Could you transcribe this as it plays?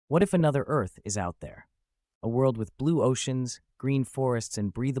What if another Earth is out there? A world with blue oceans, green forests,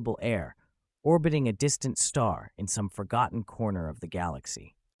 and breathable air, orbiting a distant star in some forgotten corner of the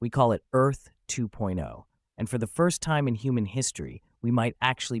galaxy. We call it Earth 2.0, and for the first time in human history, we might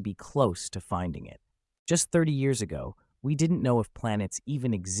actually be close to finding it. Just 30 years ago, we didn't know if planets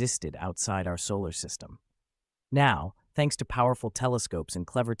even existed outside our solar system. Now, thanks to powerful telescopes and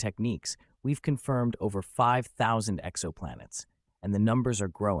clever techniques, we've confirmed over 5,000 exoplanets, and the numbers are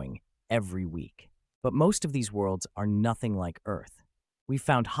growing every week. But most of these worlds are nothing like Earth. We've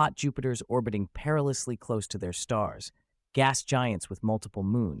found hot Jupiters orbiting perilously close to their stars, gas giants with multiple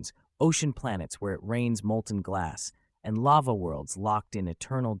moons, ocean planets where it rains molten glass, and lava worlds locked in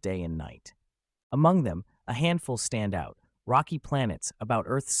eternal day and night. Among them, a handful stand out: rocky planets about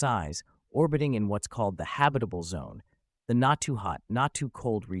Earth's size orbiting in what's called the habitable zone, the not too hot, not too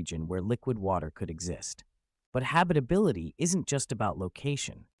cold region where liquid water could exist. But habitability isn't just about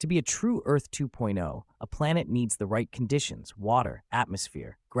location. To be a true Earth 2.0, a planet needs the right conditions: water,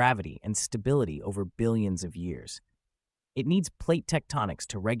 atmosphere, gravity, and stability over billions of years. It needs plate tectonics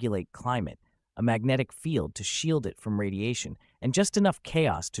to regulate climate, a magnetic field to shield it from radiation, and just enough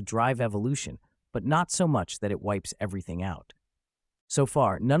chaos to drive evolution, but not so much that it wipes everything out. So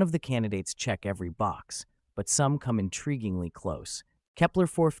far, none of the candidates check every box, but some come intriguingly close. Kepler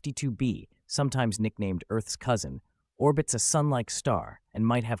 452b, sometimes nicknamed Earth's cousin, orbits a sun-like star and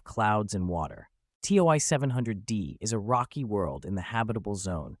might have clouds and water. TOI 700d is a rocky world in the habitable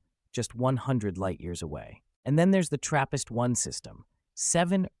zone, just 100 light-years away. And then there's the TRAPPIST-1 system,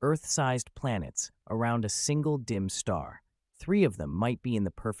 7 Earth-sized planets around a single dim star. 3 of them might be in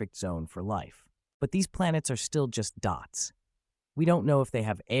the perfect zone for life. But these planets are still just dots. We don't know if they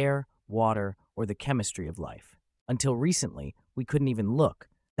have air, water, or the chemistry of life. Until recently, we couldn't even look.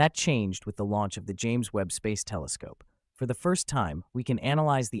 That changed with the launch of the James Webb Space Telescope. For the first time, we can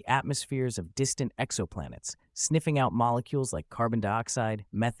analyze the atmospheres of distant exoplanets, sniffing out molecules like carbon dioxide,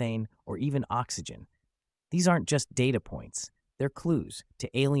 methane, or even oxygen. These aren't just data points. They're clues to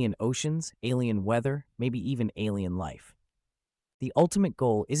alien oceans, alien weather, maybe even alien life. The ultimate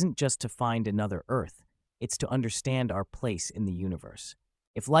goal isn't just to find another Earth. It's to understand our place in the universe.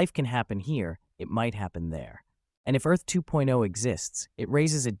 If life can happen here, it might happen there. And if Earth 2.0 exists, it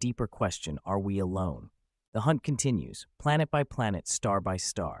raises a deeper question: are we alone? The hunt continues, planet by planet, star by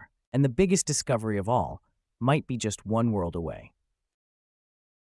star. And the biggest discovery of all might be just one world away.